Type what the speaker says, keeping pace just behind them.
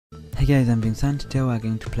Hey guys, I'm Vincent. Today we're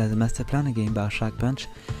going to play the Masterplan, a game by Shark Punch,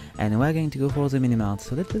 and we're going to go for the Minimart.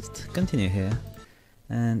 So let's just continue here.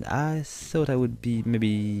 And I thought I would be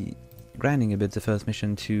maybe grinding a bit the first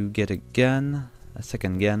mission to get a gun, a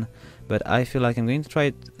second gun, but I feel like I'm going to try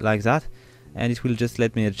it like that, and it will just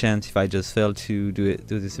let me a chance if I just fail to do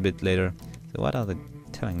this a bit later. So what are they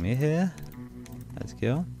telling me here? Let's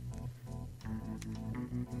go.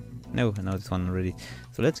 No, I know this one already.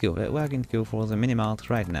 So let's go. We're going to go for the Minimart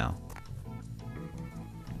right now.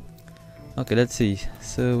 Okay, let's see.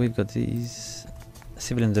 So we've got these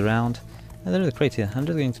civilians around. And there's a crate here. I'm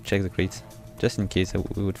just going to check the crates, just in case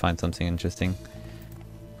we would find something interesting.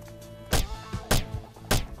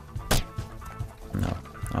 No.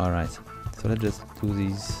 Alright. So let's just do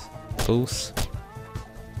these both.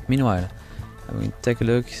 Meanwhile, I'm going to take a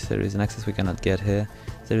look. There is an access we cannot get here.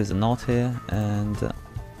 There is a knot here, and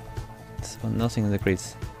so nothing in the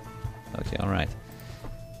crates. Okay, alright.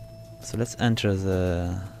 So let's enter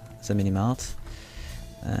the Minimart.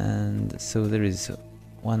 And so there is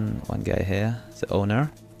one guy here, the owner.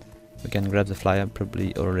 We can grab the flyer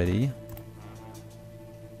probably already.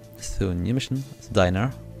 So new mission, it's a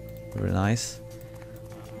diner. Very nice.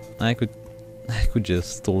 I could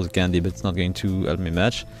just stole the candy, but it's not going to help me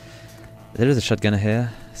much. There is a shotgun here,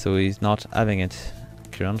 so he's not having it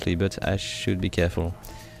currently, but I should be careful.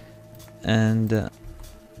 And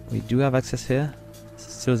we do have access here.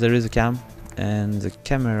 So there is a cam, and the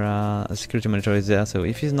camera, a security monitor is there, so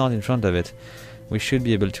if he's not in front of it, we should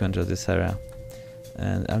be able to enter this area.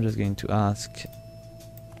 And I'm just going to ask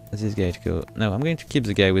this guy to go. No, I'm going to keep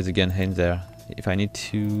the guy with the gun in there. If I need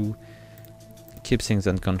to keep things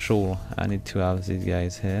under control, I need to have these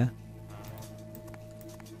guys here.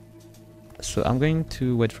 So I'm going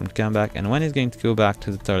to wait for him to come back, and when he's going to go back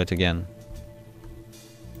to the toilet again,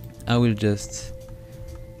 I will just...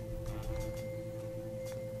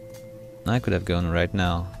 I could have gone right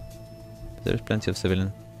now. There's plenty of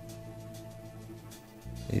civilian.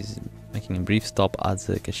 He's making a brief stop at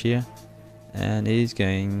the cashier, and he's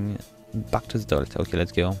going back to the toilet. Okay,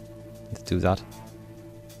 let's go. Let's do that.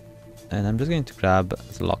 And I'm just going to grab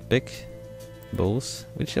the lockpick, both,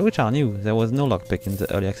 which are new. There was no lockpick in the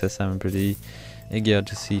early access. I'm pretty eager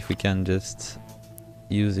to see if we can just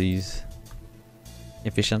use these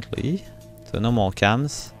efficiently. So no more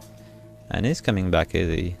cams, and he's coming back,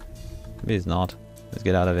 is he? Maybe he's not. Let's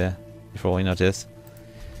get out of here before we notice.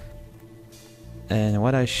 And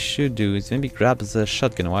what I should do is maybe grab the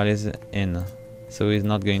shotgun while he's in, so he's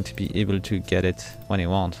not going to be able to get it when he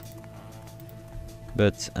wants.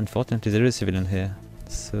 But unfortunately there is a civilian here,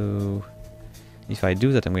 so if I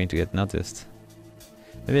do that I'm going to get noticed.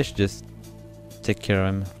 Maybe I should just take care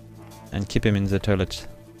of him and keep him in the toilet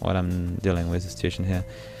while I'm dealing with the situation here.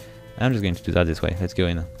 I'm just going to do that this way. Let's go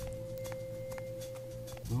in.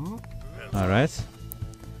 Alright.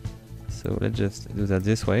 So let's just do that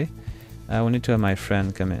this way. I will need to have my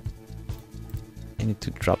friend come in. I need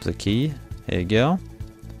to drop the key. Here you go.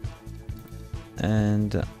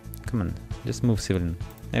 And come on, just move civilian.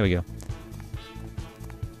 There we go.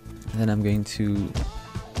 Then I'm going to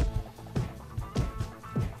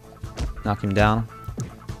knock him down.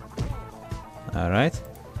 Alright.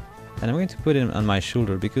 And I'm going to put him on my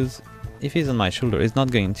shoulder, because if he's on my shoulder, he's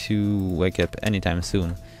not going to wake up anytime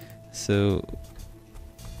soon. So,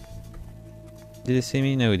 did he see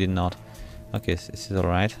me? No, he did not. Okay, so this is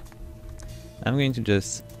alright. I'm going to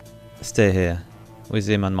just stay here with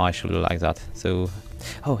him on my shoulder like that. So,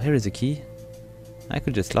 oh, here is the key. I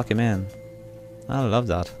could just lock him in. I love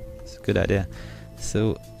that. It's a good idea.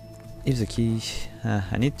 So, if the key,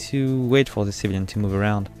 I need to wait for the civilian to move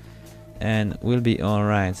around, and we'll be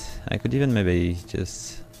alright. I could even maybe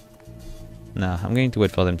just... No, I'm going to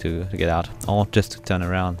wait for them to get out, or just to turn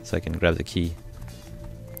around so I can grab the key.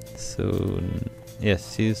 So,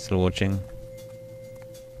 yes, he's still watching.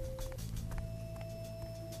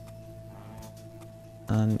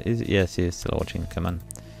 And yes, he is still watching, come on.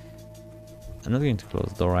 I'm not going to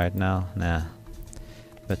close the door right now, nah.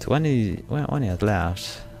 But when he has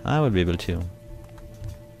left, I will be able to.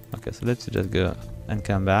 Okay, so let's just go and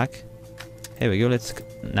come back. Here we go, let's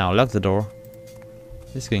now lock the door.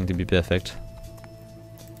 This is going to be perfect.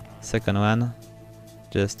 Second one,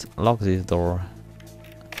 just lock this door,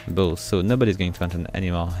 both, so nobody's going to enter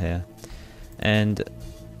anymore here. And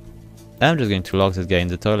I'm just going to lock this guy in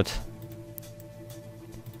the toilet.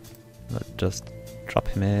 Let's just drop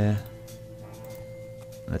him here.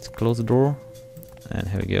 Let's close the door, and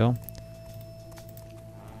here we go.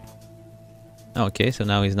 Okay, so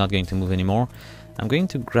now he's not going to move anymore. I'm going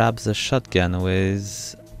to grab the shotgun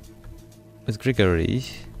with Gregory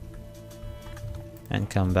and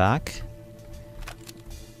come back.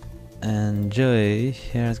 And Joey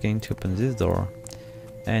here is going to open this door.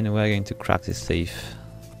 And we're going to crack this safe.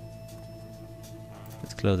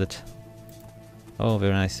 Let's close it. Oh,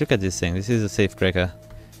 very nice. Look at this thing. This is a safe cracker.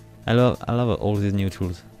 I love all these new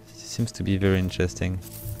tools. It seems to be very interesting.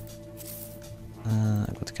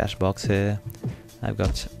 I've got a cash box here. I've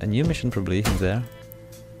got a new mission probably in there.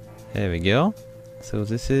 There we go. So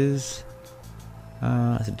this is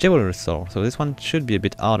a jewelry store. So this one should be a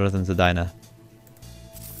bit harder than the diner.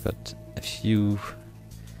 Got a few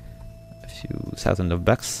thousand of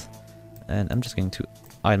bucks, and I'm just going to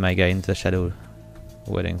hide my guy in the shadow,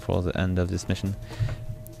 waiting for the end of this mission.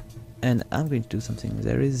 And I'm going to do something.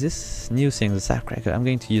 There is this new thing, the safe cracker. I'm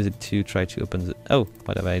going to use it to try to open the... Oh,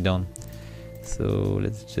 what have I done? So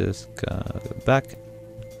let's just go back.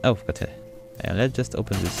 Oh, got it. And let's just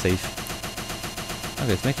open this safe.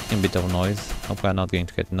 Okay, it's making a bit of noise. Hope we're not going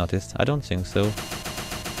to get noticed. I don't think so.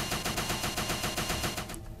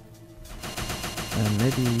 And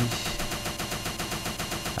maybe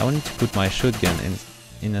I want to put my shotgun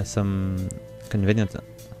in some convenient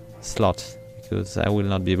slot, because I will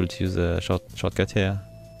not be able to use a shortcut here.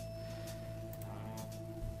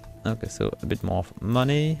 Okay, so a bit more of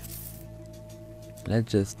money.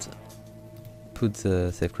 Let's just put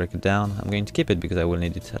the safe cracker down. I'm going to keep it because I will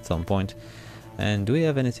need it at some point. And do we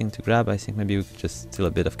have anything to grab? I think maybe we could just steal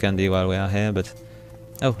a bit of candy while we are here, but...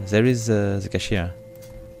 Oh, there is the cashier.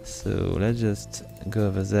 So let's just go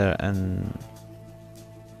over there and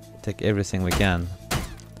take everything we can.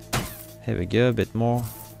 Here we go, a bit more.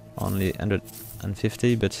 Only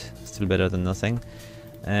 150, but still better than nothing.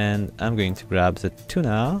 And I'm going to grab the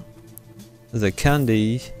tuna, the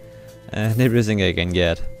candy, and everything I can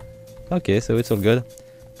get. Okay, so it's all good.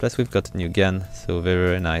 Plus we've got a new gun, so very,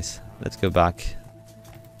 very nice. Let's go back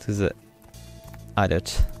to the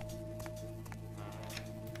hideout.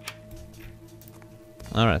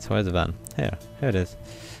 Alright, so where's the van? Here it is.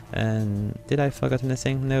 And did I forget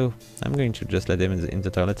anything? No, I'm going to just let him in the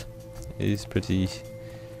toilet. He's pretty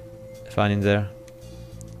fine in there.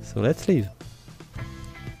 So let's leave.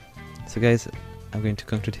 So guys, I'm going to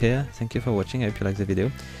conclude here. Thank you for watching. I hope you liked the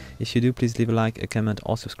video. If you do, please leave a like, a comment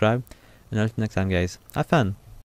or subscribe. And until next time guys, have fun!